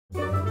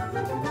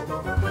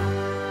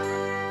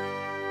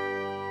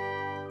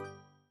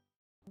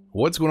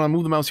What's going on?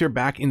 Move the Mouse here,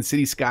 back in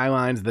City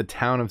Skylines, the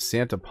town of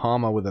Santa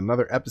Palma, with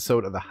another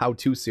episode of the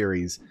How-To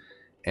series.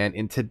 And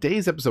in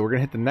today's episode, we're going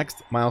to hit the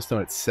next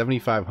milestone at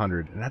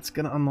 7,500, and that's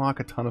going to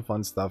unlock a ton of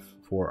fun stuff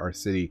for our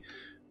city.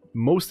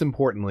 Most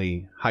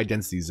importantly,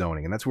 high-density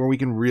zoning, and that's where we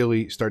can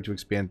really start to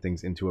expand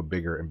things into a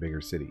bigger and bigger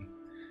city.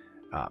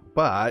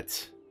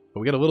 But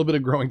we got a little bit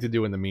of growing to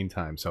do in the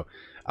meantime, so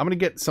I'm going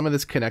to get some of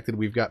this connected.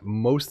 We've got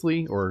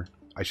mostly, or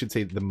I should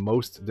say the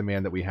most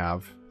demand that we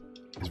have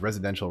is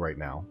residential right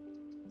now.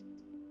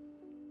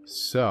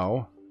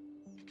 So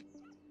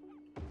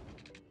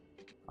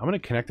I'm going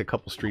to connect a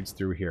couple streets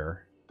through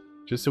here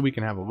just so we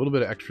can have a little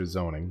bit of extra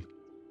zoning.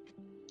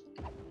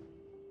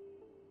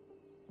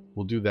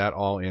 We'll do that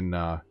all in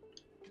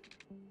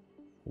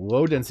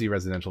low density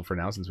residential for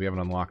now, since we haven't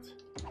unlocked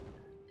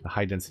the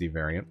high density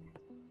variant.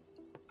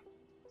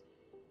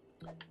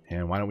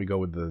 And why don't we go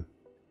with the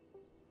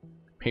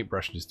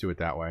paintbrush and just do it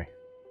that way?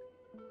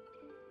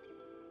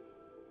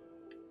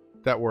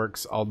 That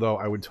works, although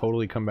I would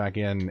totally come back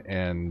in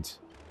and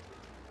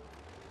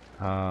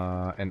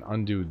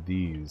undo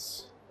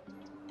these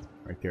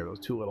right there, those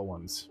two little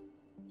ones.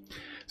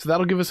 So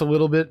that'll give us a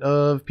little bit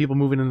of people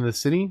moving into the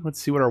city.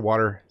 Let's see what our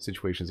water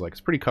situation is like.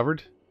 It's pretty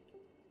covered,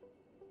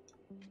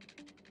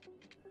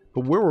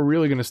 but where we're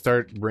really going to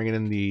start bringing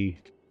in the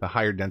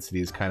higher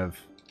density is kind of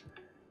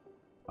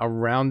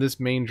around this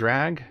main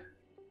drag,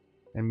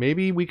 and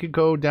maybe we could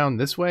go down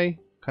this way,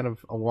 kind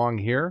of along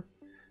here,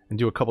 and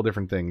do a couple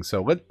different things.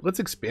 So let's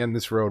expand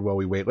this road while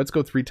we wait. Let's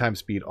go 3 times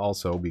speed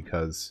also,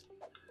 because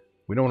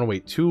we don't want to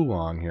wait too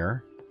long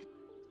here.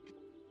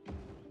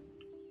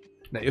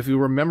 Now, if you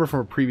remember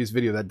from a previous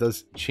video, that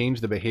does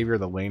change the behavior of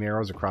the lane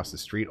arrows across the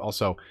street.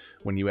 Also,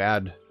 when you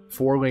add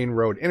 4-lane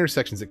road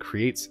intersections, it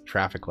creates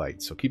traffic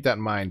lights. So keep that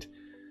in mind.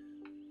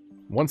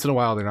 Once in a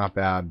while, they're not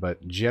bad,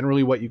 but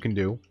generally what you can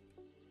do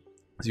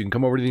is you can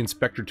come over to the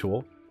inspector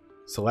tool,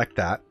 select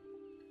that,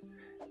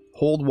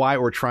 hold Y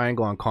or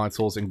triangle on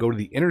consoles, and go to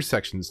the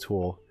intersections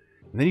tool.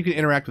 And then you can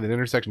interact with an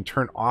intersection,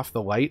 turn off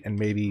the light, and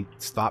maybe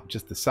stop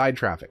just the side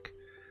traffic.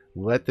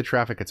 Let the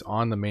traffic that's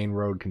on the main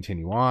road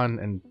continue on,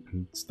 and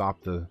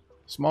stop the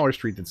smaller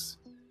street that's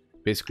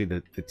basically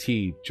the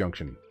T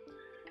junction.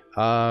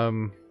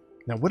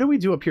 Now, what do we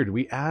do up here? Do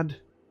we add...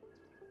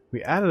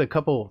 We added a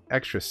couple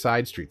extra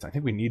side streets. I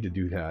think we need to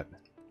do that,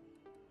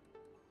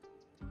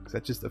 because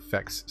that just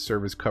affects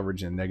service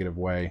coverage in a negative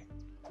way.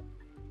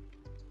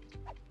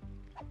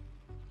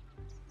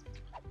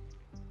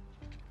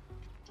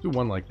 Do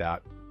one like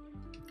that.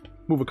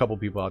 Move a couple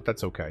people out.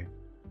 That's okay.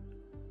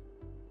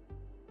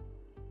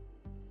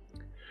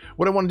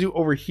 What I want to do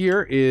over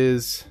here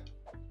is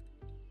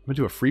I'm going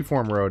to do a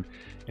freeform road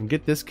and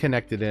get this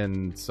connected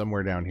in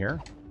somewhere down here.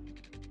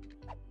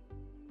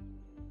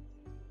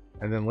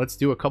 And then let's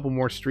do a couple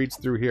more streets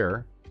through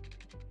here.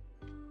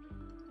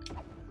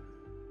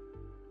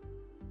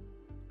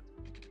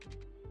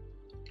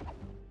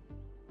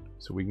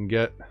 So we can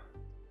get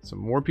some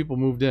more people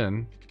moved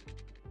in.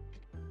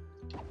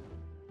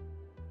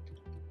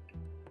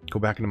 Go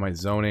back into my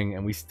zoning,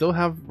 and we still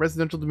have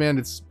residential demand.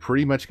 It's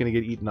pretty much going to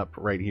get eaten up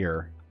right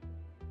here.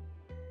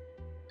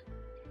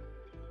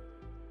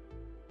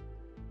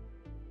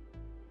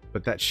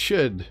 But that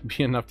should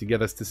be enough to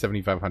get us to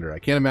 7,500. I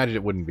can't imagine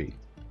it wouldn't be.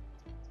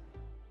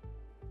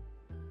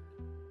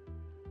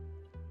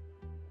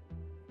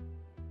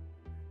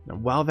 Now,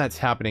 while that's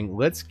happening,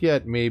 let's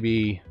get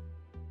maybe...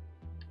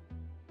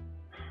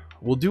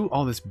 We'll do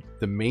all this,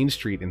 the main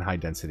street in high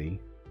density.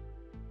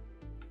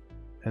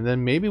 And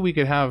then maybe we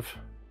could have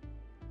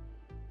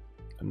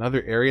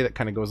another area that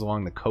kind of goes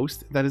along the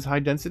coast that is high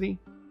density.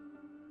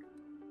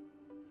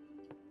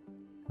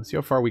 Let's see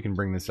how far we can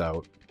bring this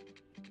out.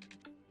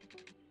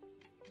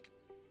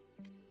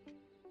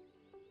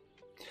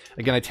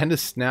 Again, I tend to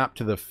snap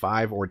to the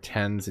 5 or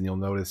 10s, and you'll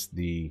notice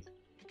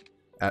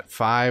at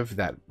 5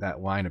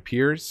 that line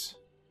appears.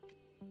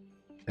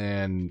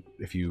 And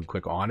if you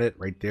click on it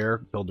right there,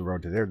 build the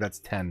road to there, that's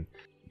 10.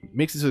 It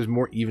makes it so there's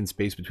more even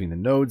space between the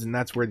nodes, and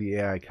that's where the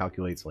AI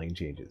calculates lane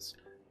changes.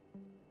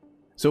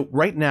 So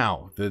right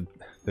now, the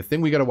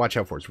thing we got to watch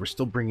out for is we're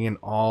still bringing in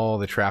all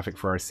the traffic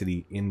for our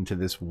city into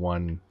this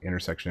one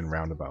intersection and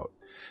roundabout.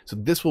 So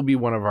this will be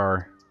one of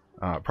our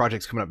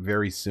projects coming up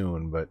very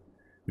soon, but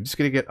we're just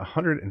going to get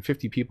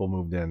 150 people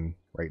moved in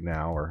right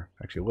now, or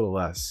actually a little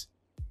less.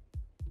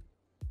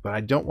 But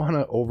I don't want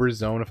to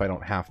overzone if I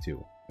don't have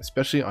to,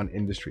 especially on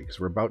industry, because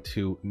we're about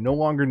to no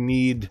longer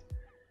need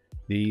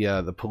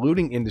the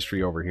polluting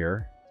industry over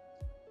here.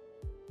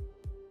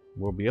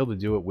 We'll be able to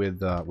do it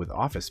with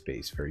office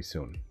space very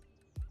soon,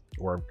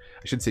 or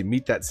I should say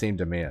meet that same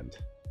demand.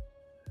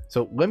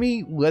 So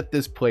let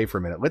this play for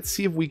a minute. Let's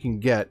see if we can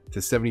get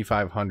to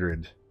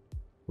 7,500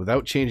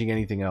 without changing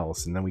anything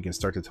else, and then we can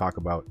start to talk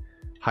about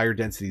higher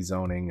density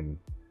zoning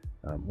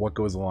and what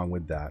goes along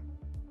with that.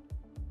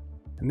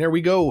 And there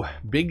we go,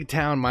 big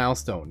town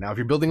milestone. Now, if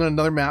you're building on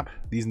another map,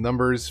 these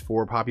numbers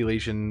for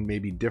population may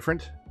be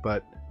different,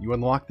 but you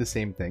unlock the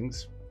same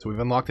things. So we've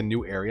unlocked a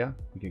new area.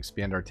 We can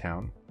expand our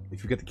town.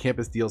 If you've got the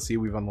campus DLC,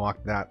 we've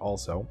unlocked that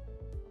also.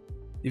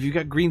 If you've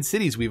got green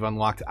cities, we've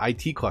unlocked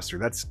IT cluster.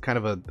 That's kind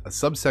of a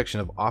subsection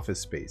of office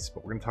space,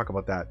 but we're going to talk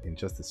about that in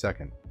just a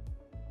second.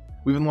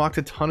 We've unlocked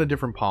a ton of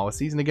different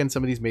policies, and again,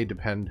 some of these may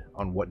depend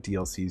on what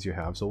DLCs you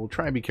have, so we'll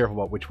try and be careful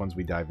about which ones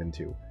we dive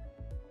into.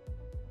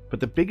 But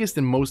the biggest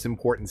and most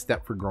important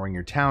step for growing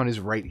your town is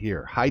right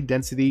here. High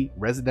density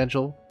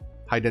residential,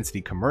 high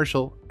density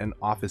commercial, and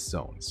office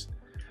zones.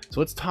 So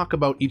let's talk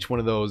about each one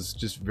of those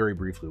just very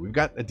briefly. We've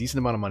got a decent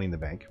amount of money in the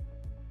bank.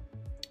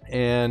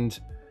 And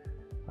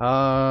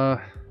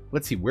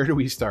let's see, where do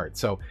we start?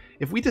 So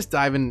if we just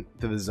dive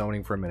into the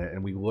zoning for a minute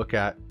and we look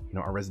at, you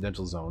know, our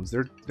residential zones,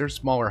 they're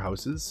smaller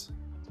houses.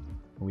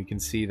 And we can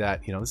see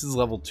that, you know, this is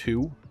level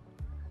 2.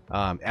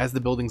 As the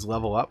buildings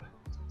level up,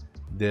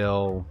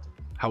 they'll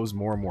house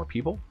more and more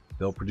people.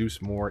 They'll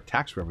produce more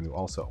tax revenue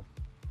also.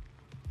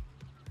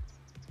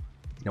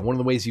 Now, one of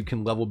the ways you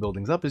can level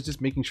buildings up is just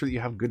making sure that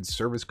you have good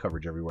service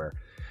coverage everywhere.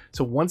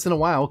 So once in a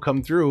while,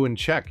 come through and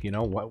check, you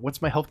know,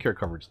 what's my healthcare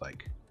coverage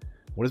like?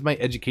 What is my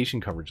education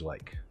coverage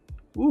like?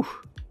 Ooh,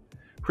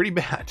 pretty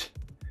bad.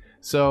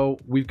 So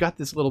we've got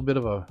this little bit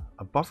of a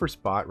buffer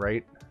spot,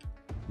 right?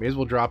 May as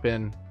well drop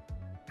in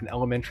an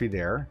elementary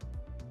there.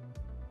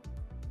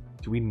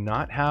 Do we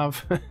not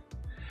have...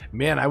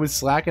 Man, I was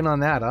slacking on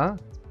that, huh?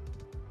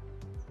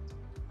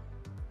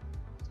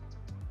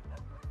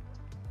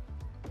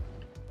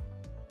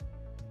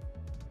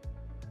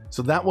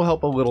 So that will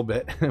help a little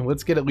bit.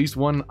 Let's get at least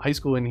one high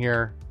school in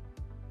here.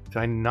 Did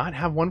I not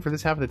have one for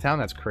this half of the town?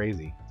 That's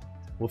crazy.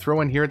 We'll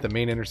throw in here at the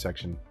main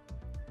intersection.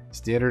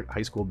 Standard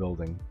high school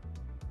building.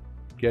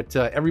 Get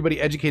everybody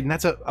educated, and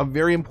that's a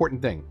very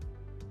important thing.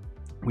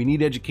 We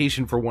need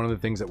education for one of the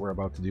things that we're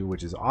about to do,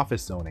 which is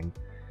office zoning.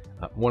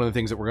 One of the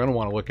things that we're going to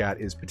want to look at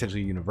is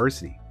potentially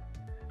university.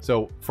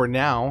 So for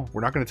now,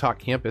 we're not going to talk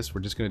campus.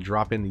 We're just going to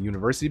drop in the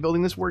university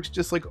building. This works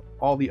just like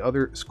all the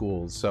other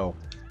schools. So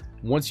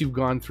once you've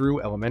gone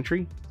through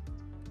elementary,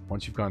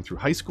 once you've gone through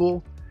high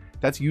school,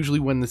 that's usually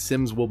when the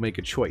Sims will make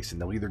a choice,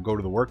 and they'll either go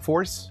to the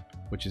workforce,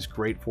 which is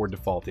great for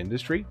default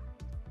industry,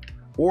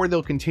 or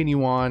they'll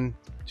continue on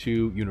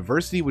to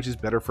university, which is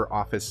better for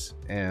office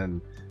and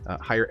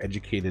higher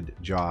educated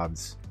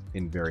jobs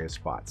in various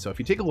spots. So if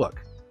you take a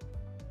look,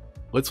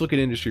 let's look at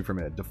industry for a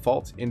minute.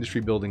 Default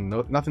industry building,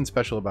 nothing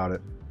special about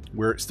it.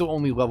 We're still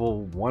only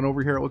level 1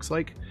 over here, it looks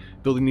like.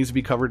 Building needs to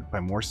be covered by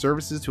more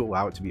services to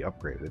allow it to be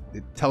upgraded.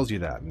 It tells you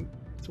that, and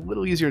it's a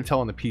little easier to tell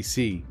on the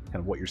PC kind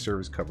of what your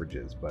service coverage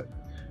is, but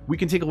we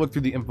can take a look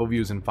through the info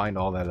views and find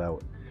all that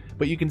out.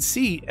 But you can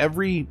see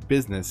every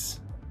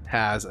business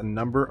has a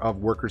number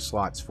of worker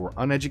slots for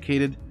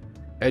uneducated,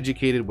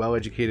 educated,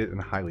 well-educated, and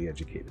highly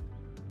educated.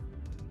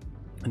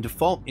 And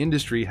default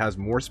industry has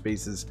more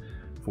spaces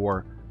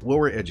for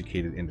lower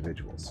educated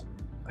individuals.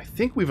 I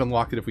think we've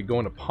unlocked it if we go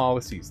into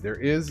policies. There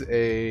is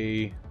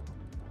a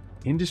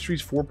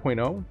Industries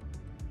 4.0.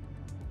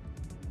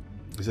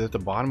 Is it at the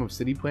bottom of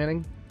city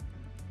planning?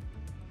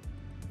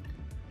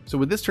 So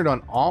with this turned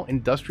on, all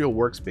industrial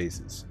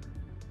workspaces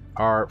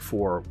are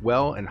for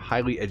well and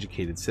highly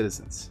educated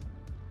citizens.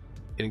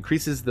 It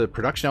increases the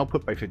production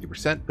output by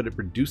 50%, but it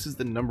reduces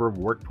the number of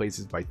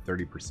workplaces by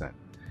 30%.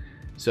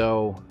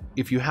 So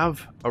if you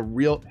have a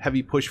real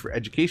heavy push for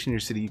education in your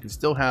city, you can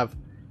still have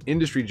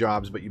industry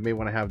jobs, but you may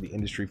want to have the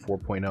Industry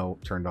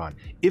 4.0 turned on.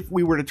 If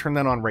we were to turn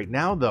that on right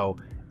now, though,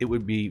 it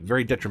would be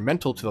very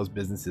detrimental to those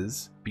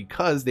businesses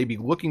because they'd be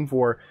looking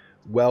for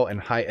well and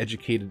high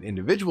educated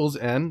individuals,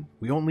 and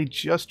we only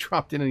just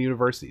dropped in a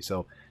university,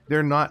 so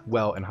they're not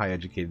well and high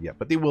educated yet,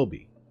 but they will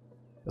be.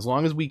 As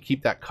long as we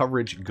keep that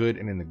coverage good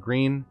and in the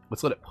green.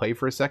 Let's let it play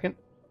for a second.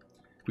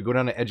 If we go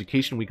down to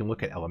education, we can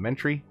look at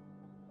elementary,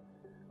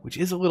 which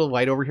is a little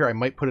light over here. I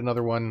might put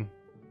another one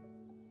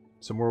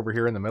somewhere over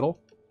here in the middle.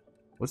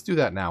 Let's do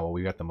that now while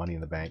we got the money in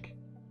the bank.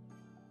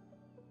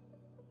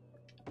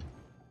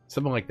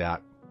 Something like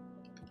that.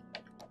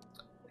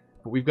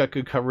 But we've got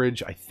good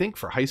coverage, I think,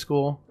 for high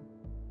school.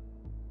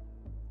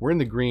 We're in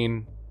the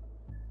green.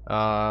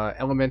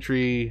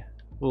 Elementary, a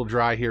little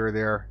dry here or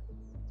there.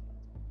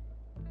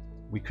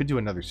 We could do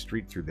another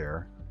street through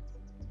there.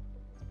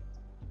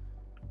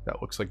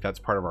 That looks like that's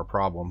part of our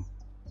problem.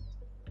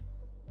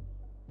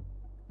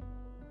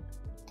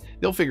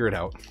 They'll figure it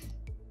out.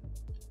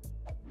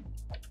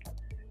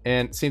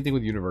 And same thing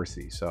with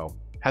university. So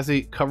has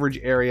a coverage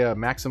area,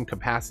 maximum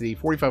capacity,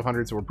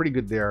 4,500. So we're pretty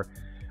good there.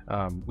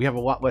 We have a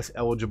lot less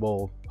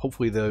eligible.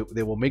 Hopefully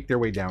they will make their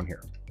way down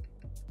here.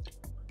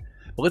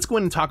 But let's go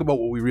in and talk about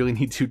what we really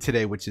need to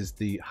today, which is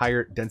the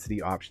higher density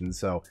options.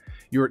 So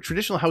your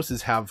traditional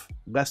houses have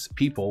less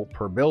people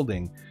per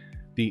building.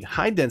 The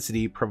high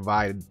density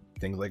provide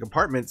things like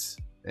apartments,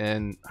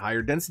 and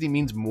higher density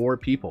means more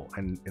people,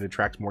 and it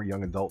attracts more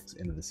young adults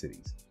into the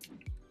cities.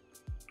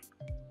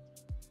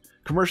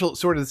 Commercial,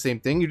 sort of the same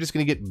thing. You're just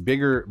going to get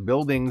bigger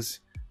buildings,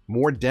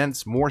 more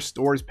dense, more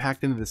stores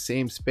packed into the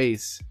same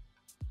space.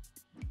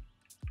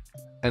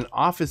 And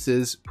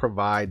offices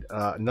provide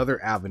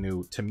another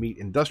avenue to meet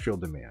industrial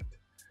demand.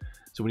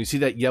 So when you see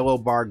that yellow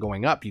bar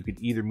going up, you could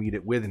either meet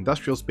it with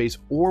industrial space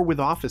or with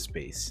office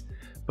space.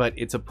 but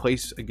it's a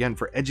place, again,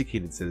 for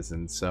educated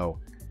citizens. So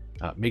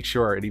make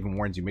sure, it even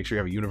warns you, make sure you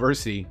have a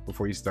university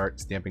before you start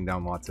stamping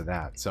down lots of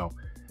that. So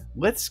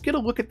let's get a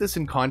look at this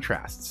in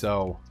contrast.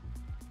 So,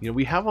 you know,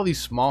 we have all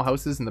these small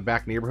houses in the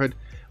back neighborhood.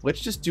 Let's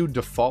just do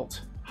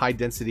default high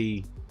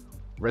density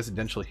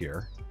residential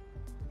here.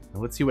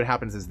 And let's see what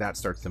happens as that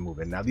starts to move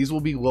in. Now, these will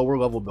be lower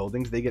level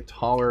buildings. They get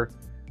taller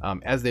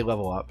as they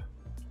level up.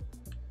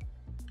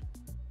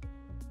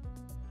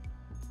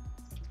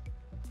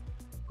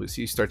 So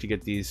you start to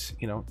get these,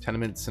 you know,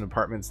 tenements and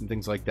apartments and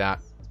things like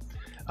that.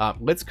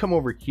 Let's come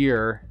over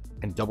here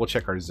and double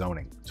check our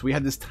zoning. So we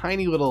had this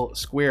tiny little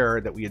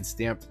square that we had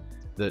stamped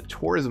the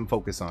tourism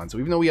focus on. So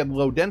even though we had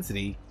low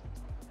density,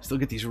 still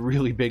get these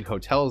really big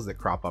hotels that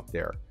crop up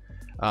there.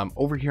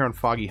 Over here on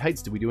Foggy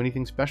Heights, did we do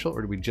anything special,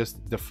 or did we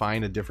just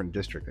define a different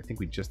district? I think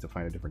we just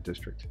defined a different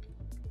district.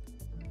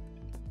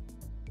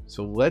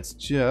 So let's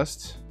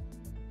just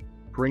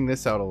bring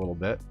this out a little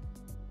bit.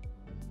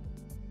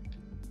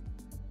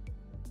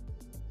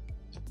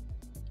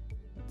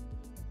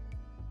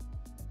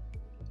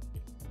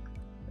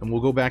 And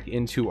we'll go back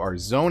into our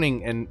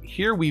zoning, and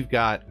here we've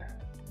got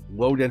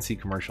low density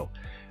commercial.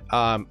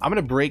 I'm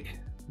gonna break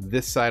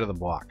this side of the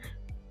block.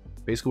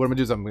 Basically what I'm gonna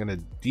do is I'm gonna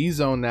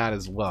dezone that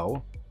as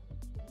low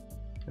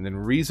and then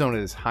rezone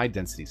it as high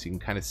density, so you can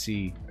kind of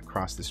see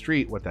across the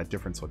street what that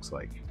difference looks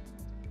like.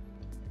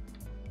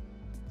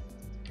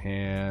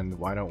 And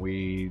why don't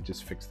we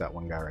just fix that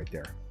one guy right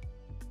there?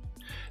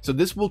 So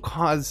this will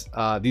cause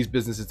these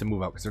businesses to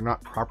move out because they're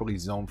not properly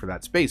zoned for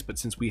that space. But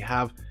since we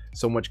have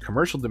so much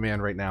commercial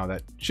demand right now,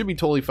 that should be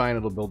totally fine.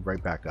 It'll build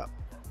right back up.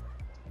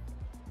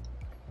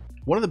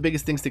 One of the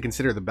biggest things to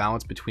consider, the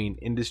balance between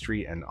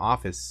industry and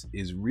office,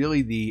 is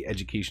really the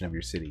education of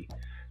your city.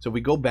 So if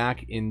we go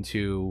back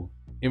into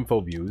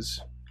info views,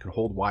 you can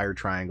hold wire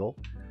triangle,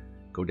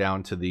 go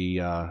down to the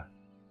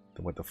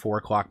 4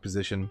 o'clock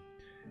position,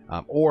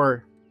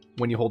 or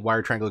when you hold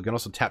wire triangle, you can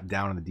also tap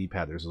down on the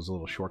D-pad. There's those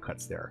little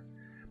shortcuts there.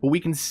 But we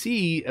can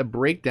see a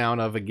breakdown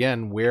of,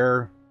 again,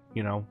 where,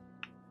 you know,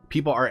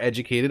 people are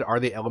educated. Are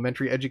they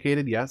elementary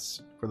educated?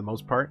 Yes, for the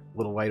most part. A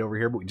little light over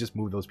here, but we just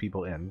moved those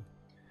people in.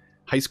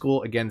 High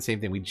school, again,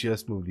 same thing. We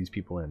just moved these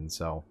people in,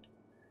 so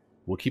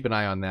we'll keep an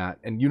eye on that.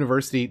 And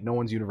university, no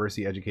one's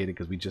university educated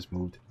because we just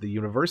moved the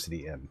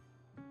university in.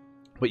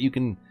 But you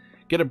can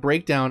get a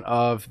breakdown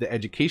of the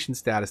education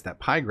status, that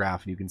pie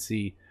graph, and you can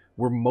see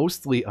we're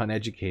mostly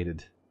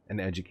uneducated and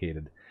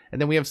educated. And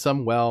then we have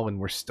some well, and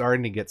we're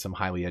starting to get some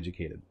highly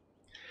educated.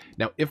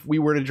 Now, if we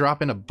were to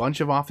drop in a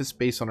bunch of office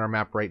space on our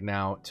map right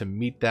now to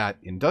meet that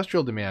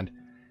industrial demand,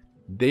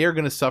 they are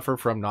going to suffer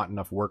from not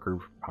enough worker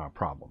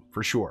problem,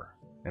 for sure.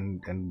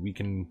 And we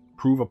can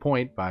prove a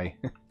point by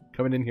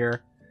coming in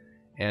here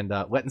and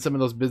letting some of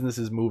those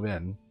businesses move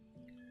in.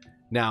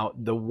 Now,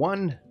 the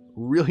one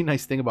really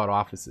nice thing about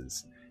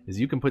offices is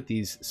you can put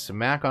these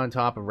smack on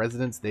top of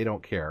residents. They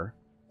don't care.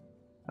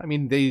 I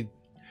mean,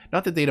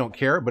 not that they don't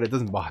care, but it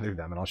doesn't bother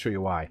them, and I'll show you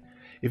why.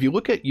 If you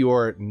look at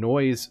your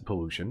noise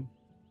pollution,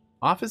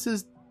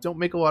 offices don't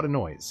make a lot of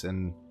noise,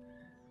 and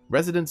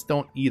residents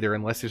don't either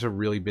unless there's a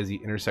really busy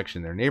intersection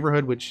in their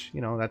neighborhood, which, you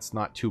know, that's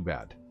not too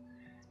bad.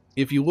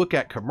 If you look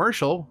at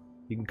commercial,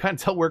 you can kind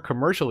of tell where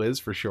commercial is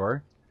for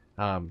sure,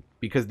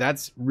 because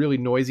that's really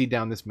noisy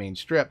down this main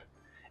strip.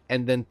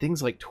 And then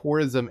things like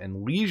tourism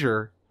and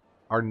leisure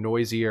are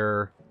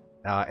noisier,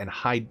 and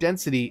high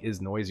density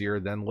is noisier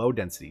than low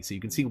density. So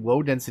you can see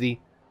low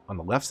density on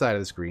the left side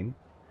of the screen,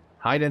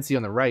 high density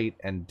on the right,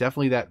 and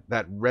definitely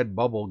that red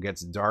bubble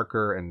gets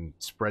darker and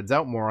spreads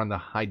out more on the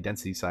high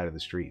density side of the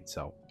street.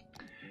 So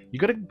you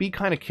got to be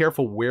kind of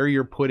careful where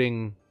you're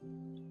putting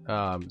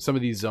some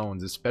of these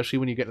zones, especially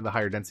when you get to the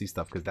higher density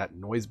stuff, because that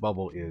noise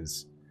bubble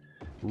is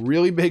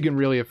really big and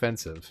really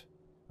offensive.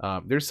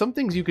 There's some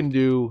things you can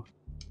do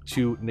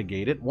to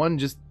negate it. One,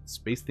 just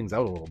space things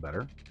out a little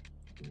better.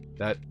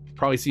 That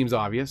probably seems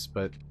obvious,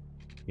 but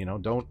you know,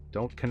 don't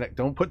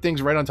put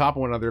things right on top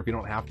of one another if you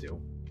don't have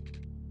to.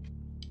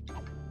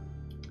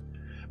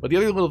 But the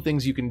other little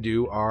things you can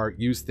do are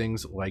use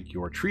things like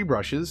your tree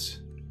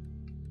brushes.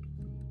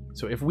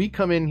 So if we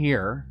come in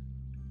here,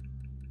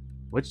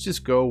 let's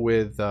just go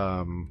with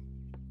a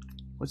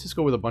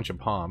bunch of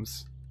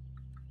palms.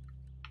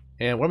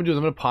 And what I'm gonna do is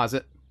I'm gonna pause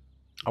it.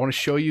 I want to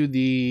show you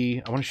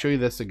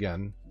this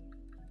again.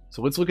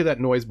 So let's look at that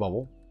noise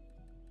bubble.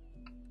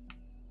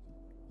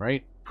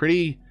 Right?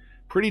 Pretty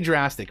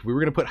drastic. If we were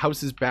gonna put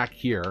houses back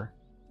here,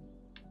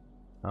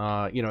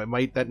 you know,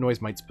 that noise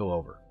might spill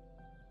over.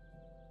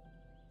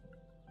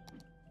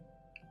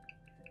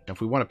 Now,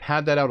 if we want to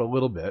pad that out a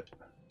little bit,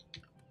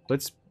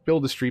 let's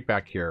build a street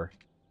back here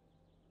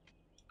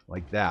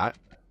like that.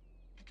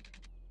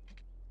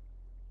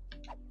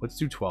 Let's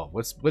do 12.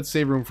 Let's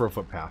save room for a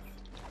footpath.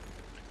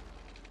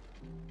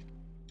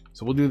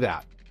 So we'll do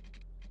that.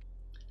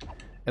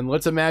 And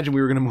let's imagine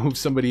we were going to move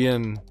somebody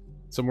in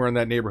somewhere in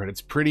that neighborhood.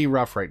 It's pretty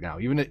rough right now,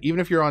 even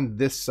if you're on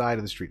this side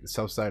of the street, the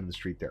south side of the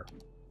street there.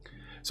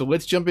 So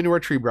let's jump into our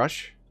tree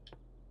brush.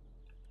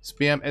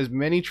 Spam as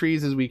many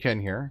trees as we can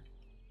here.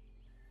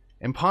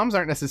 And palms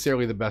aren't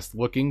necessarily the best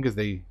looking because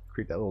they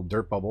create that little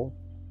dirt bubble.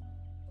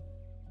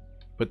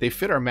 but they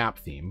fit our map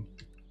theme.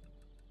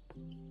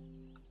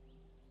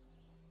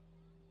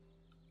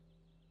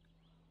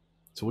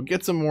 So we'll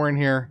get some more in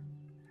here.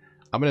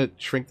 I'm going to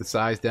shrink the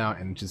size down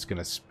and just going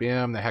to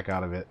spam the heck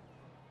out of it.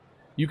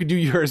 You could do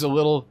yours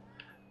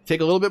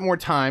take a little bit more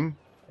time,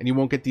 and you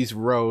won't get these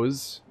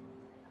rows.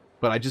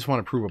 But I just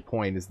want to prove a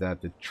point, is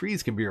that the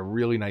trees can be a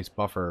really nice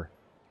buffer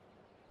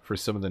for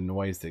some of the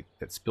noise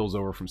that spills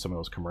over from some of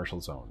those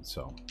commercial zones.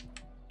 So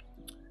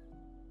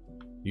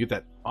you get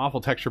that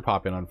awful texture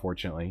pop in,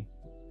 unfortunately.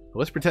 But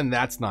let's pretend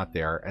that's not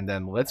there, and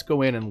then let's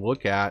go in and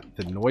look at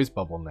the noise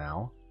bubble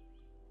now.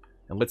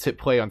 And let's hit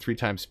play on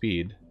 3x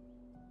speed.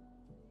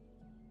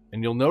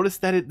 And you'll notice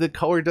that the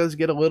color does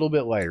get a little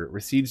bit lighter. It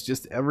recedes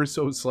just ever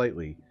so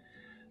slightly.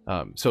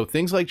 So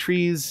things like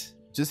trees,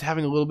 just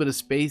having a little bit of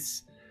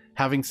space,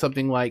 having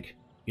something like,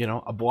 you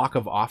know, a block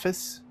of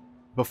office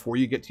before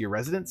you get to your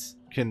residence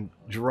can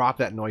drop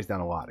that noise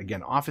down a lot.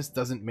 Again, office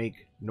doesn't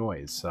make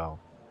noise, so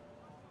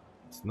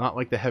it's not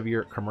like the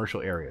heavier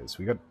commercial areas.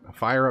 We got a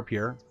fire up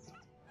here.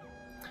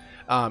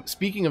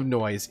 Speaking of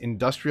noise,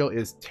 industrial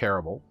is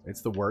terrible.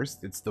 It's the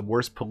worst. It's the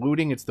worst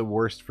polluting. It's the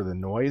worst for the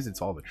noise.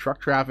 It's all the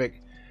truck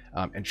traffic.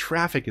 And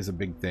traffic is a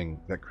big thing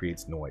that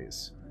creates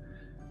noise.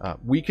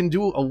 We can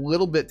do a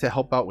little bit to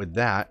help out with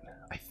that.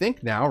 I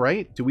think now,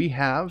 right? Do we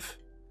have...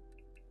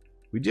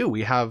 We do.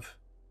 We have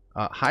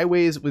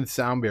highways with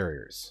sound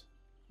barriers.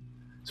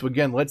 So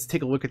again, let's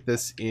take a look at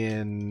this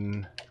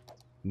in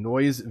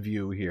noise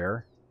view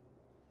here.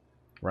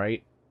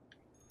 Right?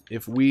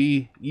 If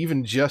we,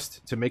 even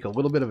just to make a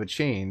little bit of a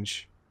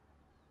change,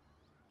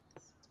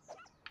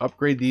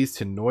 upgrade these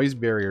to noise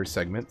barrier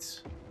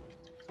segments.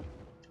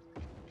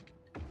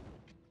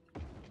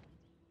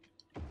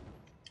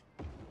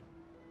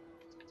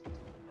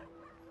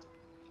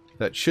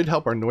 That should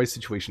help our noise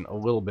situation a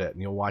little bit.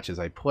 And you'll watch as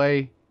I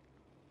play.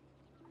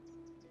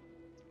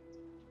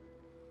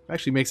 It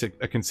actually makes a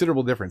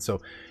considerable difference.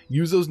 So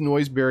use those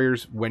noise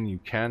barriers when you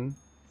can.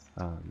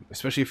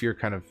 Especially if you're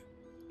kind of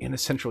in a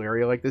central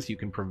area like this, you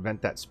can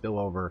prevent that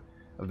spillover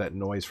of that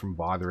noise from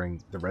bothering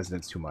the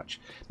residents too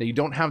much. Now, you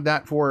don't have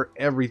that for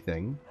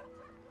everything.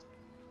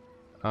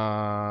 Wait,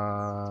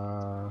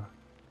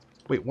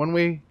 one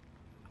way?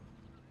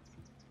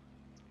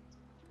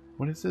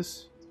 What is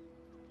this?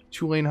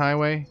 2-lane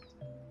highway?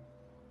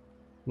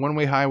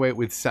 One-way highway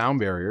with sound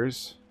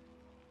barriers.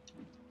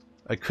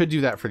 I could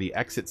do that for the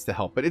exits to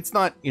help, but it's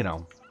not, you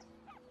know,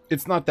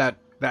 it's not that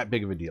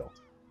big of a deal.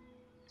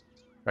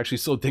 Actually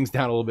slowed things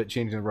down a little bit,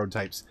 changing the road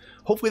types.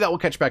 Hopefully that will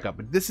catch back up,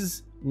 but this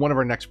is one of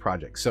our next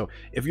projects. So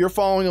if you're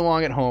following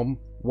along at home,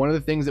 one of the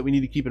things that we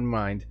need to keep in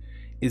mind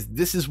is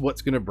this is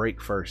what's going to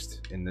break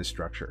first in this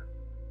structure.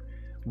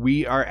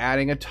 We are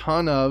adding a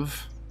ton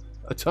of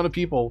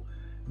people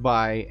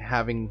by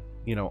having,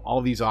 you know, all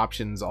these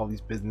options, all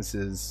these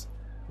businesses,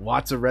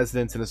 lots of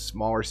residents in a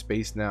smaller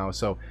space now.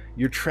 So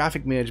your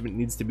traffic management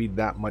needs to be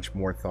that much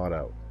more thought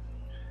out.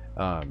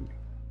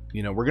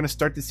 You know, we're going to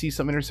start to see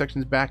some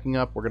intersections backing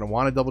up. We're going to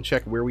want to double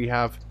check where we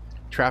have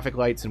traffic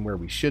lights and where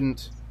we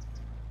shouldn't.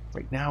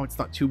 Right now, it's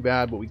not too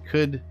bad, but we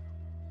could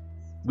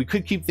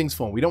keep things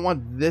flowing. We don't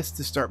want this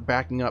to start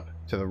backing up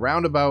to the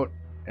roundabout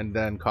and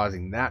then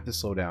causing that to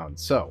slow down.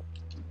 So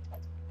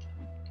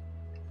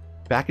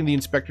back in the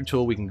inspector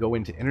tool, we can go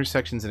into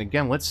intersections. And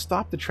again, let's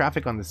stop the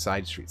traffic on the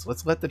side streets.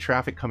 Let's let the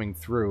traffic coming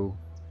through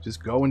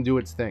just go and do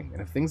its thing.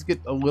 And if things get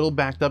a little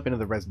backed up into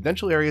the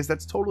residential areas,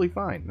 that's totally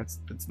fine. That's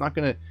not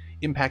going to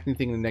impact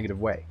anything in a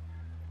negative way.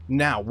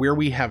 Now, where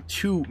we have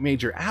two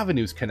major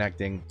avenues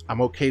connecting,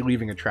 I'm okay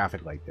leaving a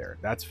traffic light there.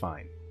 That's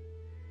fine.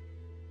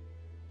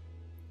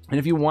 And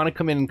if you want to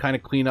come in and kind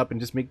of clean up and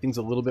just make things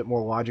a little bit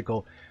more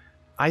logical,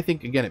 I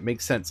think, again, it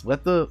makes sense.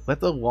 Let the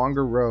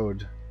longer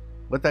road,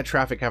 let that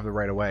traffic have the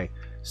right of way.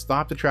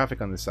 Stop the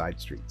traffic on the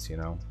side streets, you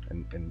know,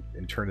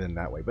 and turn it in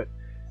that way. But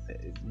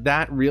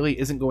that really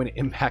isn't going to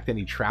impact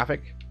any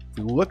traffic. If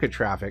we look at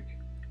traffic,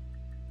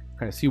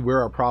 kind of see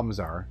where our problems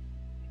are.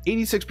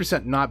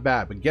 86% not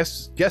bad, but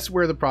guess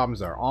where the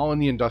problems are? All in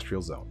the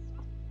industrial zone.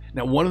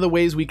 Now, one of the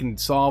ways we can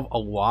solve a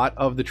lot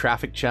of the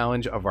traffic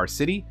challenge of our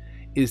city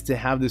is to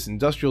have this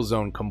industrial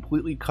zone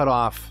completely cut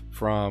off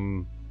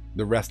from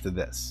the rest of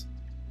this.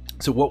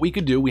 So what we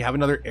could do, we have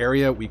another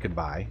area we could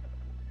buy.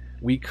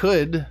 We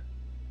could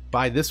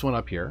buy this one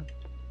up here.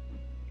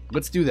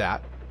 Let's do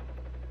that.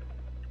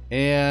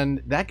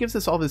 And that gives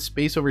us all this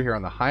space over here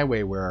on the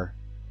highway where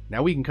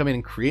now we can come in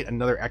and create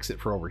another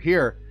exit for over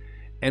here.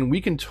 And we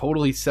can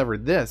totally sever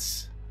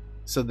this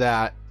so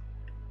that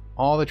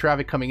all the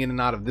traffic coming in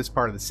and out of this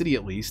part of the city,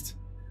 at least,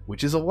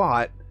 which is a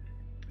lot,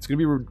 it's going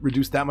to be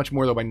reduced that much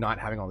more, though, by not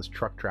having all this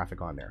truck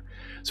traffic on there.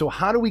 So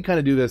how do we kind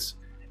of do this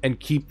and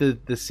keep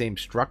the same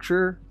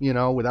structure, you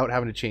know, without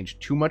having to change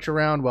too much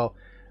around? Well,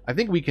 I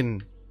think we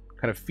can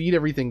kind of feed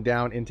everything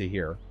down into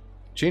here.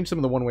 Change some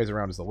of the one-ways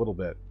around just a little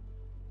bit.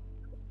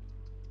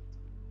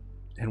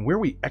 And where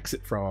we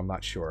exit from, I'm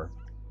not sure.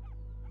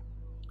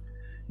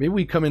 Maybe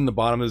we come in the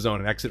bottom of the zone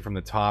and exit from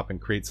the top and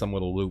create some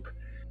little loop.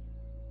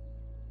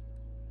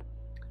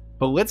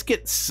 But let's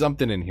get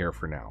something in here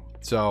for now.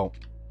 So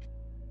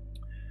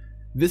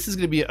This is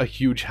going to be a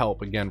huge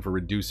help again for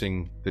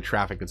reducing the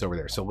traffic that's over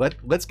there. So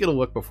let's get a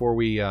look before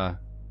we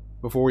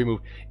move.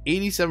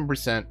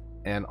 87%,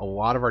 and a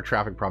lot of our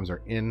traffic problems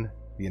are in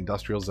the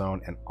industrial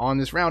zone and on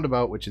this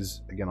roundabout, which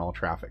is again all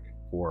traffic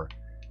for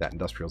that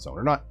industrial zone.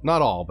 Or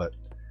not all, but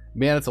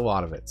man, it's a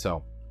lot of it.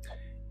 So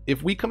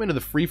if we come into the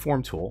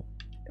freeform tool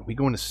and we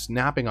go into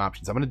snapping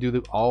options, I'm going to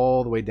do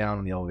all the way down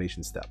on the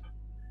elevation step,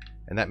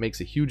 and that makes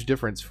a huge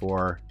difference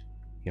for,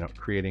 you know,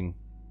 creating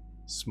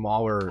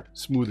smaller,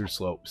 smoother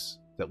slopes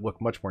that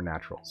look much more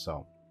natural.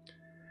 So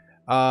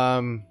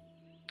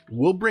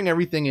we'll bring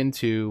everything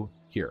into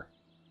here.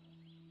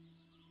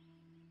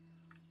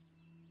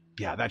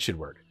 Yeah, that should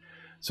work.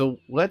 So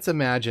let's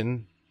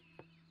imagine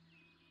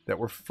that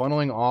we're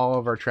funneling all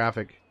of our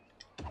traffic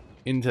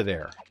into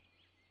there,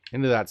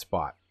 into that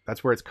spot.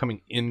 That's where it's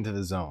coming into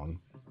the zone.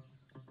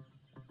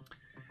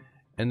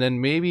 And then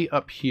maybe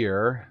up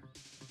here,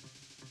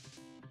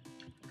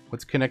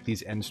 let's connect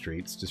these end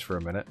streets just for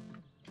a minute.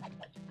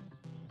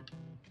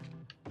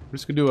 We're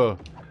just going to do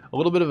a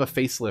little bit of a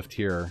facelift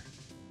here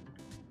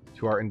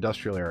to our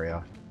industrial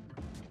area.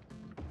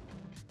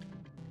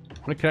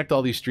 I'm going to connect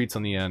all these streets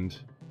on the end,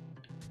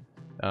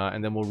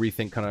 and then we'll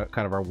rethink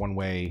kind of our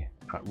one-way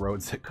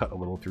roads that cut a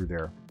little through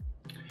there.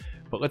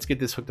 But let's get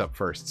this hooked up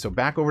first. So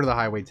back over to the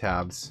highway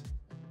tabs,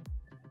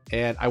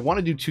 and I want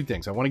to do two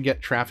things. I want to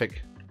get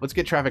traffic. Let's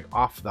get traffic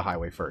off the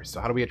highway first. So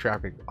how do we get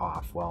traffic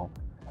off? Well,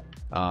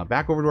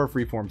 back over to our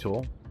freeform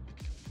tool,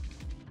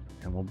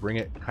 and we'll bring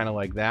it kind of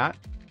like that.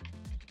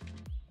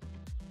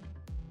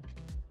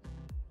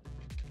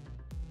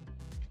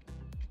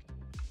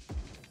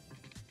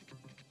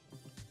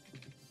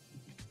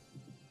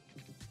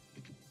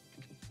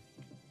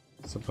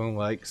 Something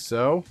like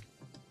so.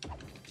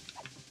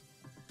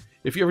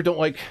 If you ever don't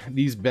like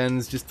these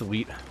bends, just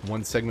delete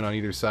one segment on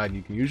either side.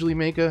 You can usually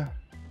make a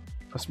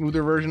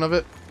smoother version of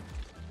it.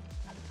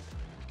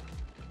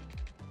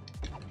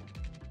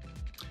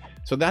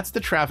 So that's the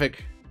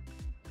traffic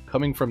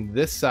coming from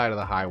this side of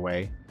the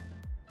highway,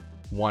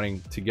 wanting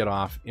to get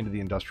off into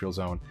the industrial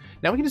zone.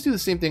 Now we can just do the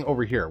same thing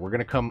over here. We're going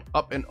to come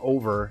up and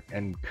over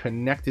and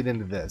connect it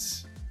into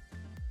this.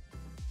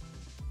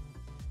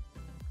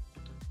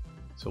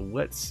 So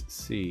let's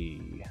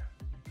see.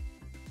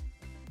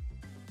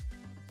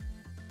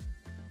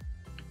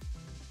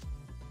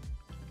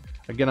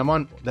 Again, I'm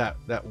on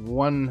that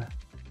one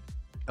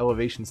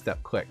elevation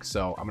step click.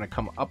 So I'm going to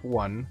come up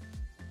one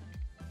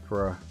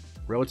for a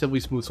relatively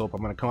smooth slope.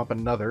 I'm going to come up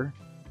another.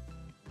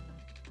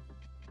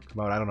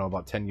 Come out, I don't know,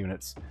 about 10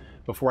 units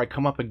before I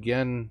come up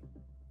again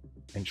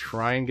and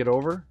try and get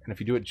over. And if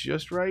you do it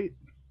just right,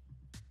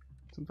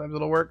 sometimes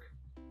it'll work.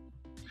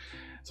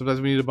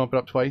 Sometimes we need to bump it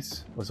up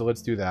twice. So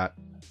let's do that.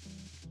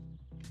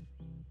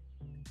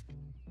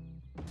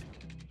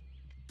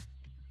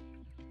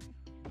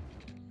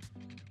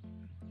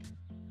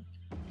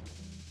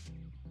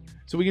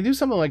 So we can do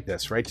something like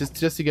this, right?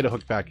 Just to get a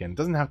hook back in. It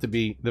doesn't have to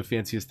be the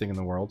fanciest thing in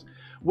the world.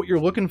 What you're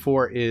looking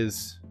for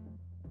is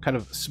kind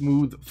of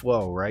smooth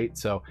flow, right?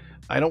 So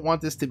I don't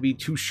want this to be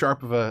too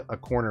sharp of a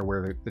corner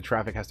where the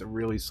traffic has to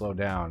really slow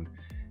down.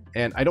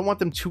 And I don't want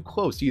them too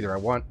close either. I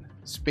want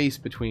space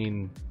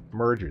between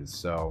merges.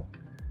 So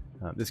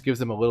this gives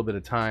them a little bit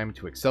of time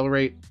to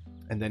accelerate.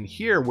 And then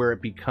here, where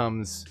it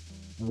becomes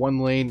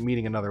one lane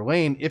meeting another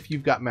lane, if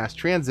you've got mass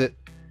transit,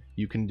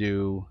 you can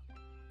do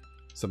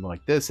something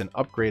like this and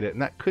upgrade it,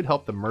 and that could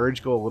help the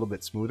merge go a little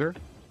bit smoother.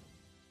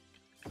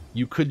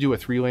 You could do a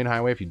 3-lane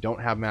highway if you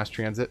don't have mass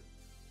transit.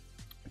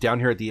 Down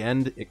here at the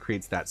end, it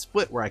creates that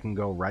split where I can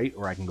go right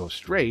or I can go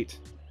straight,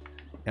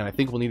 and I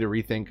think we'll need to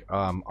rethink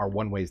our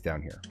one-ways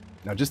down here.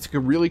 Now, just to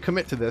really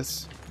commit to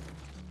this,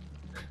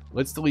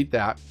 let's delete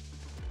that.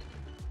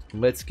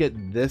 Let's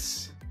get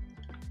this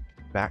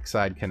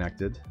backside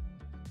connected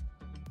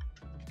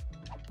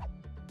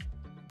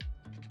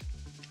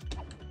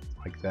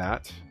like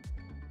that.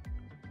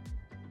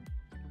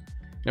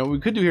 Now what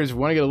we could do here is if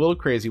we want to get a little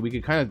crazy, we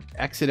could kind of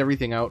exit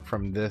everything out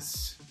from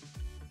this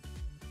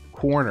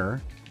corner.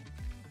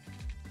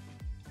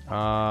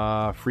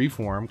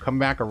 Freeform, come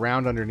back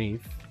around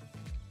underneath.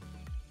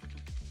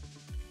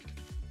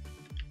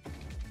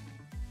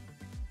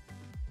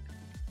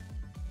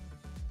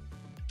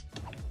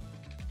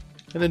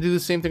 And then do the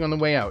same thing on the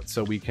way out.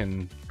 So we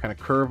can kind of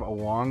curve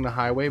along the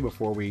highway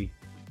before we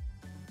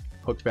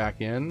hook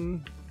back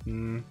in.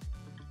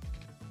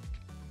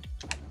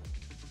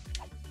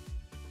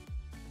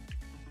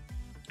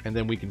 And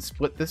then we can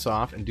split this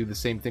off and do the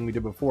same thing we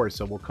did before.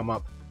 So we'll come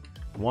up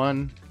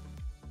 1,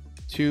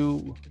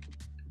 2,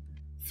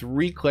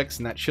 3 clicks,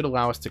 and that should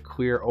allow us to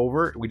clear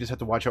over. We just have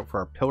to watch out for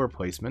our pillar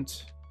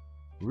placement.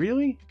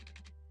 Really?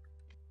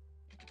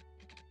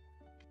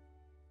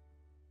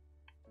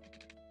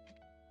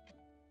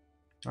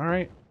 All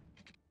right.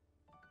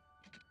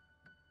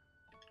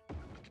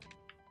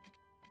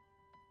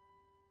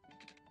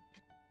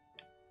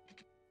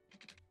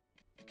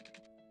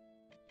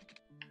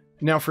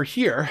 Now for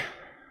here,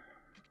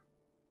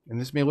 and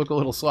this may look a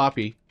little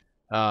sloppy,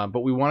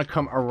 but we want to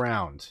come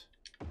around.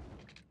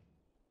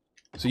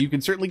 So you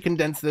can certainly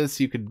condense this.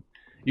 You could,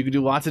 You could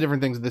do lots of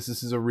different things with this.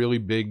 This is a really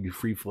big,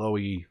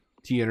 free-flowy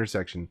T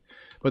intersection.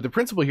 But the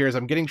principle here is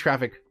I'm getting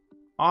traffic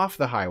off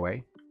the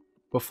highway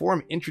before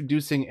I'm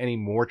introducing any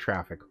more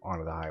traffic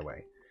onto the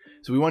highway.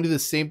 So we want to do the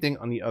same thing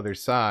on the other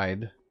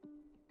side.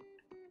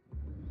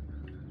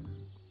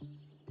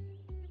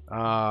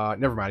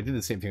 Never mind, I did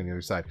the same thing on the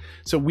other side.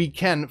 So we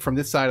can, from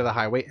this side of the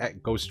highway,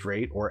 go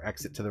straight or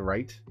exit to the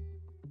right.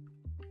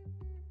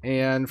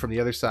 And from the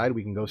other side,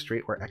 we can go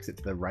straight or exit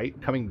to the right.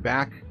 Coming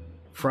back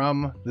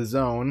from the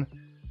zone,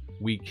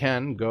 we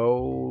can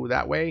go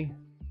that way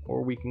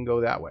or we can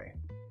go that way.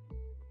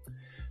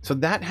 So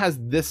that has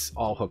this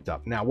all hooked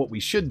up. Now, what we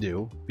should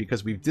do,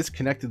 because we've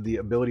disconnected the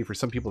ability for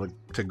some people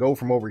to go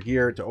from over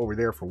here to over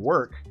there for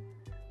work,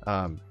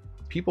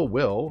 people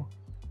will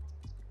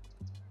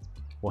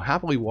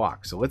happily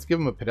walk. So let's give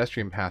them a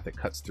pedestrian path that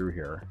cuts through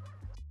here.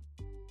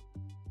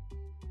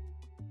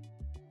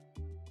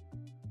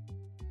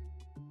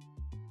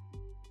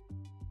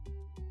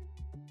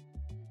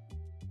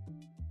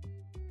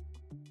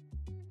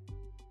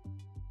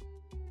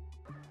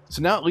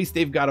 So now at least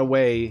they've got a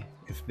way,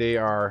 if they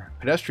are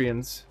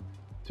pedestrians,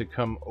 to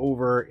come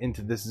over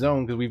into this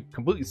zone, because we've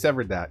completely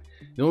severed that.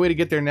 The only way to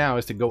get there now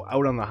is to go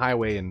out on the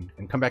highway and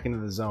come back into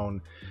the zone.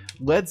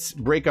 Let's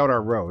break out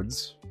our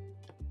roads.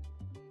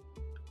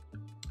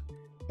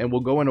 And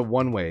we'll go into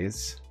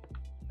one-ways.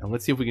 And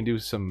let's see if we can do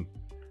some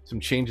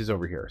changes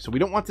over here. So we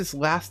don't want this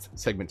last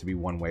segment to be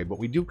one-way, but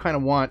we do kind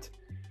of want,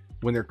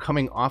 when they're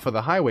coming off of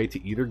the highway,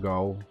 to either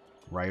go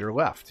right or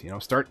left. You know,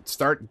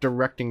 start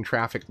directing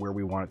traffic where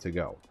we want it to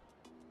go.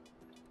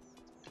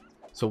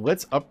 So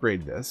let's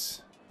upgrade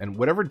this, and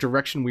whatever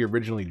direction we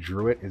originally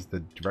drew it is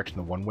the direction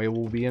the one-way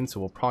will be in, so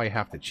we'll probably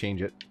have to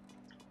change it,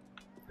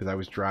 because I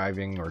was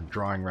driving, or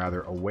drawing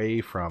rather,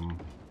 away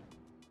from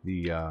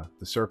the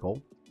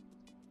circle.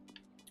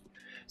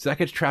 So that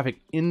gets traffic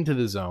into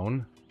the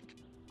zone.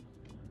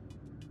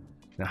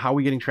 Now, how are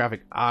we getting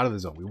traffic out of the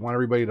zone? We want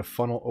everybody to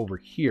funnel over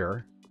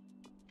here,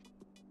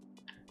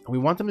 and we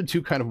want them to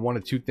do kind of one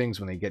of two things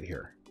when they get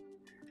here.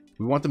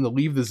 We want them to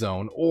leave the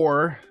zone,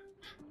 or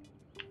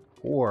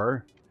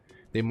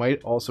they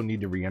might also need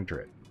to re-enter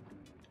it.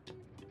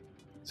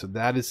 So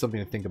that is something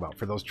to think about.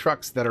 For those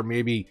trucks that are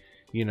maybe,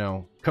 you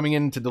know, coming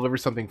in to deliver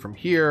something from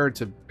here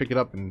to pick it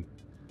up and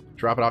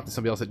drop it off to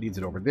somebody else that needs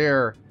it over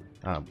there,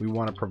 we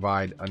want to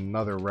provide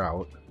another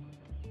route.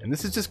 And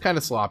this is just kind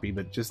of sloppy,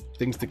 but just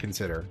things to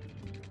consider.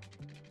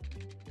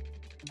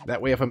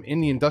 That way, if I'm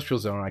in the industrial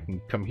zone, I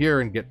can come here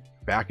and get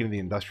back into the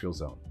industrial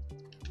zone.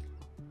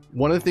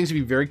 One of the things to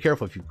be very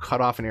careful if you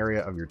cut off an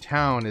area of your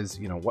town is,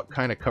 you know, what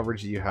kind of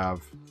coverage do you have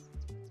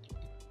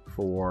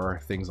for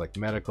things like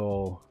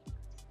medical,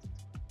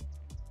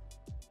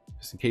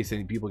 just in case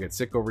any people get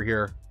sick over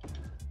here.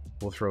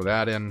 We'll throw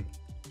that in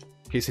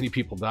case any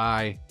people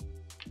die.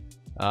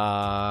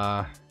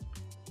 Wow,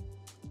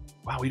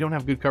 we don't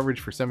have good coverage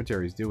for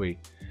cemeteries, do we?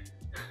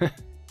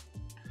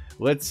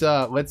 Let's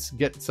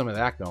get some of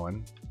that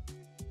going.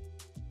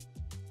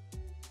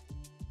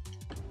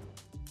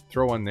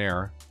 Throw one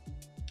there.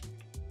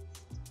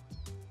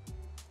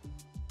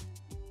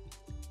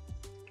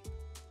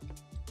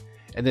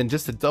 And then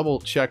just to double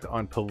check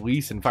on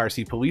police and fire.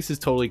 See, police is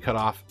totally cut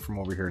off from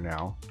over here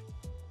now.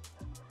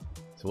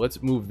 So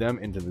let's move them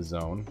into the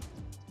zone.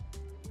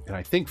 And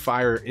I think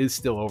fire is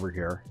still over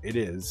here. It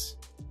is.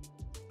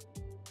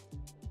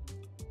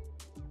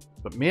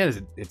 But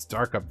man, it's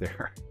dark up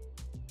there.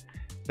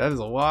 That is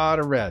a lot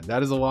of red.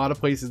 That is a lot of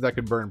places that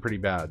could burn pretty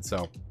bad.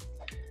 So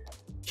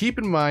keep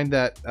in mind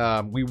that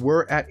we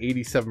were at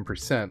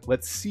 87%.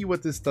 Let's see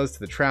what this does to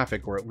the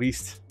traffic, or at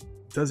least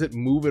does it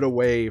move it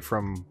away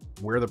from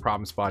where the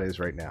problem spot is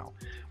right now.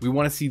 We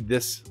want to see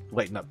this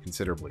lighten up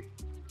considerably.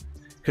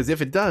 Because if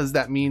it does,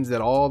 that means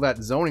that all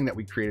that zoning that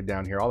we created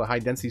down here, all the high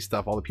density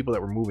stuff, all the people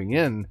that were moving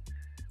in,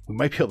 we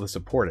might be able to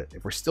support it.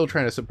 If we're still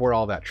trying to support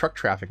all that truck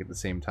traffic at the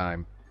same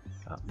time,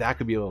 that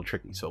could be a little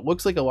tricky. So it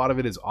looks like a lot of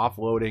it is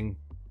offloading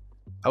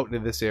out into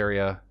this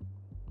area.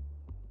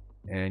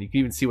 And you can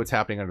even see what's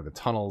happening under the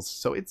tunnels.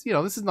 So it's, you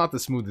know, this is not the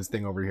smoothest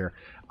thing over here.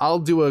 I'll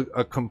do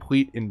a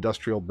complete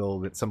industrial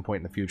build at some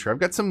point in the future. I've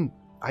got some,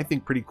 I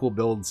think, pretty cool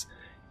builds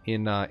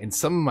in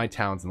some of my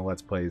towns in the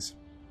Let's Plays.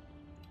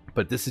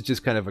 But this is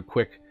just kind of a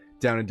quick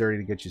down and dirty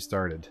to get you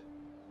started.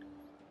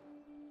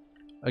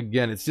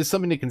 Again, it's just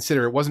something to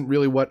consider. It wasn't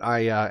really what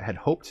I had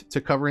hoped to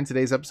cover in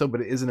today's episode,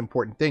 but it is an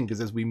important thing, because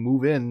as we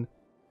move in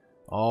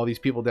all these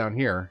people down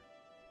here,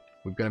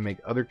 we've got to make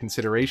other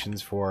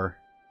considerations for,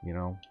 you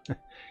know,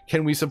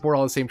 can we support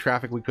all the same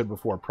traffic we could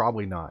before?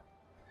 Probably not.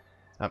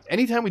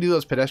 Anytime we do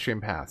those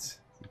pedestrian paths,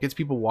 it gets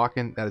people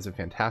walking. That is a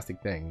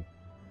fantastic thing.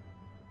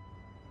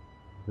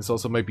 This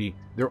also might be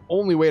their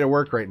only way to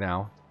work right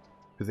now,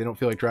 because they don't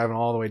feel like driving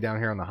all the way down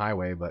here on the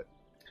highway. But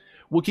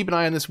we'll keep an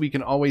eye on this. We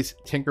can always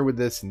tinker with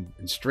this and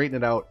straighten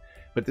it out.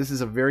 But this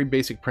is a very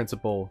basic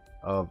principle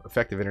of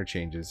effective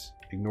interchanges.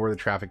 Ignore the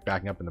traffic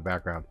backing up in the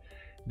background.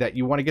 That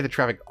you want to get the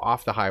traffic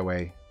off the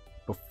highway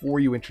before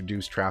you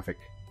introduce traffic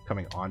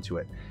coming onto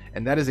it.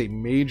 And that is a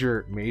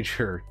major,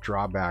 major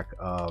drawback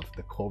of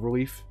the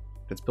cloverleaf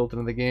that's built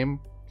into the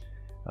game.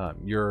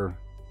 Your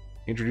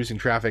introducing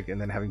traffic and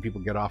then having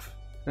people get off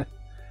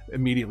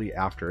immediately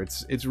after.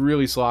 It's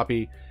really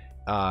sloppy.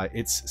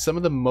 It's some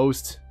of the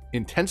most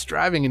intense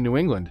driving in New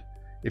England.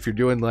 If you're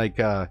doing like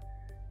I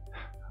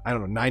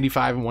don't know,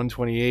 95 and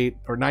 128,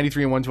 or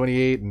 93 and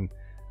 128, and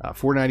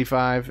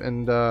 495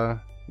 and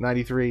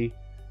 93,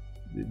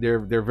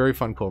 they're very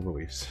fun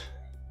cloverleafs.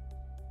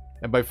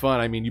 And by fun,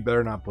 I mean you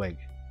better not blink,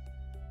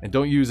 and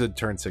don't use a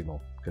turn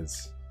signal,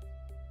 because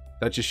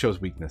that just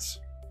shows weakness.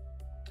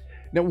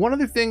 Now, one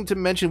other thing to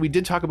mention, we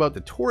did talk about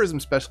the tourism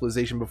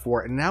specialization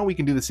before, and now we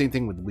can do the same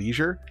thing with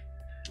leisure.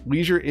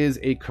 Leisure is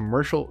a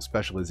commercial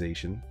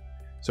specialization.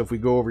 So if we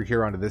go over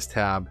here onto this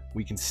tab,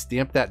 we can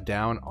stamp that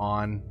down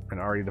on an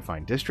already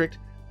defined district.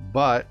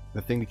 But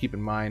the thing to keep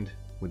in mind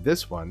with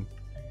this one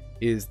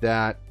is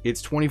that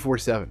it's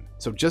 24/7.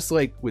 So just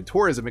like with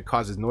tourism, it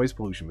causes noise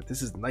pollution, but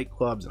this is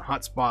nightclubs and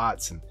hot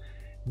spots, and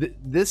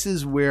this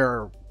is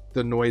where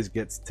the noise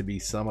gets to be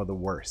some of the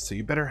worst. So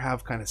you better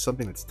have kind of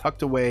something that's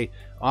tucked away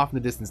off in the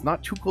distance,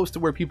 not too close to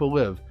where people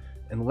live,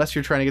 unless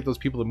you're trying to get those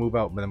people to move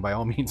out, but then by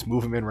all means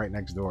move them in right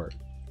next door.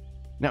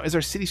 Now, as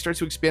our city starts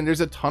to expand, there's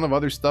a ton of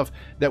other stuff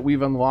that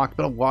we've unlocked,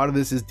 but a lot of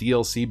this is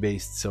DLC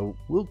based, so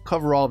we'll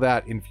cover all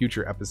that in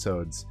future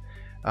episodes.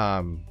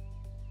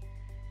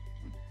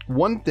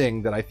 One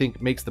thing that I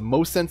think makes the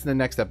most sense in the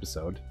next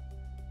episode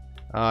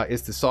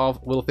is to solve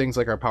little things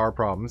like our power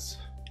problems.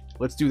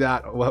 Let's do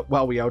that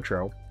while we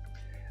outro.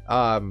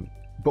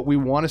 But we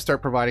want to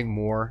start providing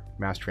more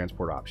mass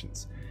transport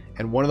options.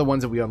 And one of the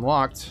ones that we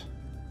unlocked,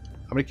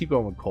 I'm going to keep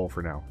going with coal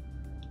for now.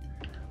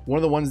 One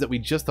of the ones that we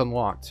just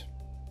unlocked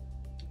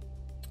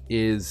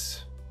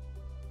is...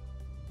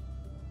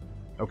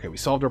 Okay, we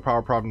solved our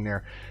power problem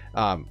there.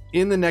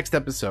 In the next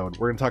episode,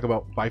 we're going to talk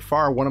about by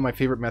far one of my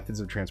favorite methods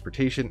of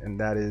transportation, and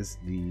that is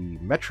the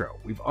metro.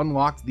 We've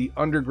unlocked the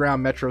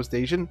underground metro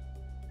station.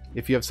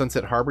 If you have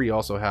Sunset Harbor, you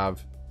also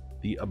have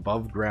the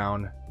above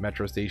ground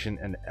metro station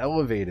and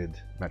elevated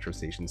metro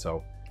station.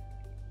 So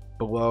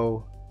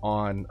below,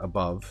 on,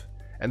 above.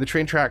 And the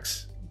train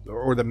tracks,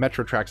 or the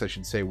metro tracks I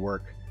should say,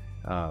 work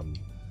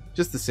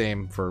just the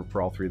same for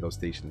all three of those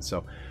stations.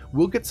 So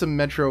we'll get some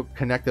metro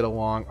connected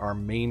along our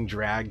main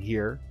drag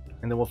here,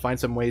 and then we'll find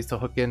some ways to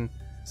hook in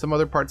some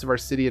other parts of our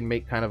city and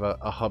make kind of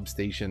a hub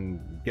station,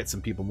 get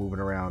some people moving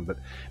around. But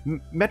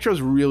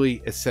metro's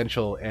really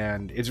essential,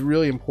 and it's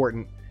really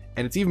important,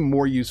 and it's even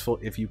more useful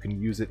if you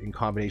can use it in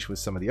combination with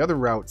some of the other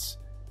routes,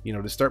 you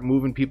know, to start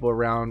moving people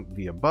around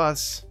via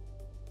bus.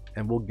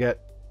 And we'll get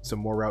some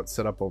more routes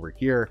set up over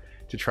here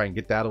to try and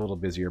get that a little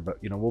busier. But,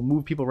 you know, we'll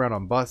move people around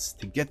on bus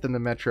to get them to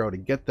metro, to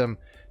get them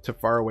to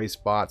faraway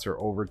spots or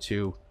over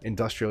to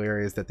industrial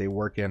areas that they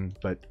work in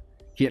but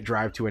can't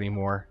drive to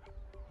anymore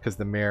because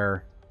the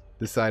mayor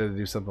decided to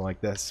do something like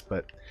this.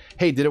 But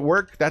hey, did it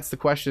work? That's the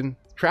question.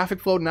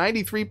 Traffic flow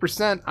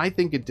 93%. I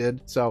think it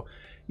did. So,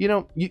 you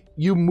know,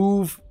 you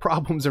move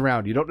problems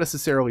around. You don't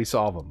necessarily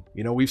solve them.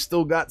 You know, we've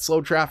still got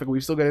slow traffic.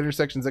 We've still got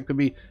intersections that could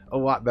be a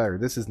lot better.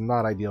 This is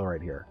not ideal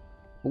right here.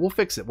 But we'll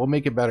fix it. We'll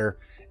make it better.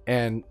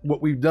 And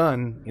what we've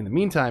done in the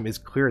meantime is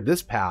clear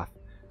this path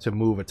to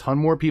move a ton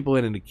more people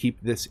in and to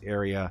keep this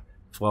area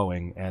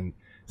flowing. And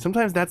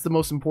sometimes that's the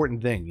most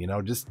important thing, you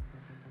know, just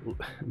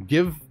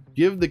give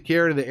the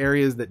care to the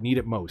areas that need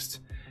it most.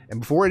 And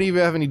before any of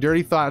you have any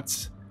dirty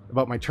thoughts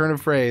about my turn of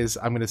phrase,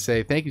 I'm going to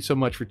say thank you so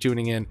much for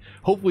tuning in.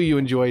 Hopefully you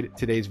enjoyed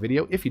today's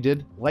video. If you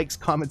did, likes,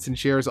 comments, and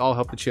shares all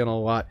help the channel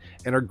a lot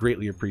and are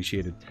greatly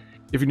appreciated.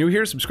 If you're new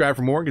here, subscribe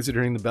for more.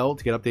 Consider hitting the bell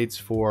to get updates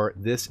for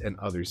this and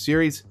other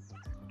series.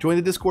 Join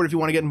the Discord if you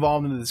want to get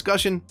involved in the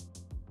discussion.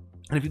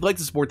 And if you'd like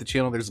to support the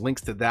channel, there's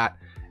links to that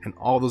and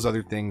all those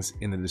other things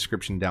in the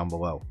description down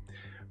below.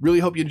 Really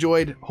hope you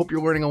enjoyed. Hope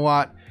you're learning a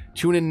lot.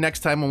 Tune in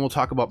next time when we'll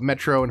talk about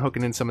Metro and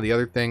hooking in some of the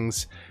other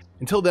things.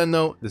 Until then,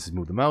 though, this is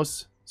Move the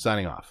Mouse,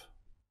 signing off.